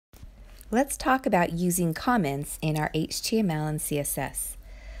Let's talk about using comments in our HTML and CSS.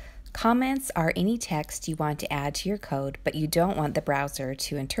 Comments are any text you want to add to your code, but you don't want the browser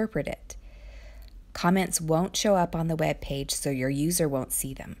to interpret it. Comments won't show up on the web page, so your user won't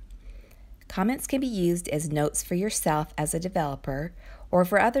see them. Comments can be used as notes for yourself as a developer or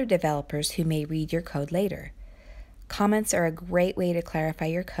for other developers who may read your code later. Comments are a great way to clarify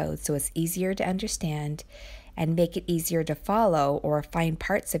your code so it's easier to understand and make it easier to follow or find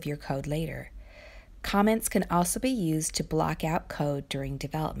parts of your code later. Comments can also be used to block out code during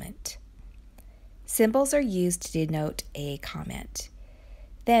development. Symbols are used to denote a comment.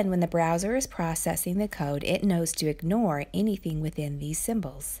 Then, when the browser is processing the code, it knows to ignore anything within these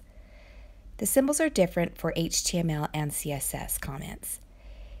symbols. The symbols are different for HTML and CSS comments.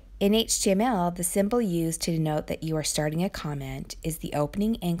 In HTML, the symbol used to denote that you are starting a comment is the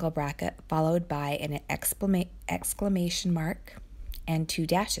opening angle bracket followed by an exclamation mark and 2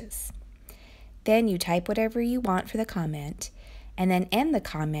 dashes. Then you type whatever you want for the comment and then end the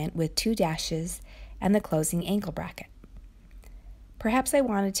comment with 2 dashes and the closing angle bracket. Perhaps I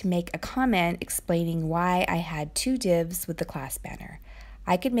wanted to make a comment explaining why I had 2 divs with the class banner.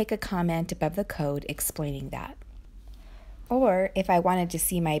 I could make a comment above the code explaining that. Or if I wanted to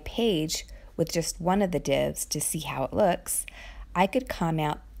see my page with just one of the divs to see how it looks, I could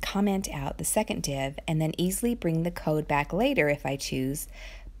comment out the second div and then easily bring the code back later if I choose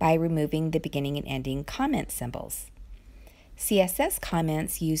by removing the beginning and ending comment symbols. CSS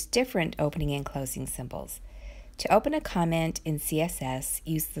comments use different opening and closing symbols. To open a comment in CSS,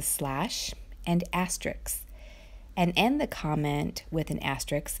 use the slash and asterisk, and end the comment with an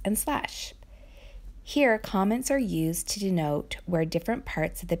asterisk and slash. Here, comments are used to denote where different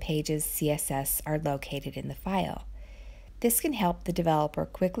parts of the page's CSS are located in the file. This can help the developer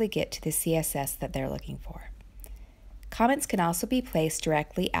quickly get to the CSS that they're looking for. Comments can also be placed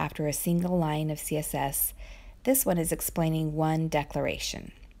directly after a single line of CSS. This one is explaining one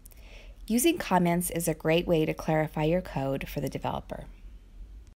declaration. Using comments is a great way to clarify your code for the developer.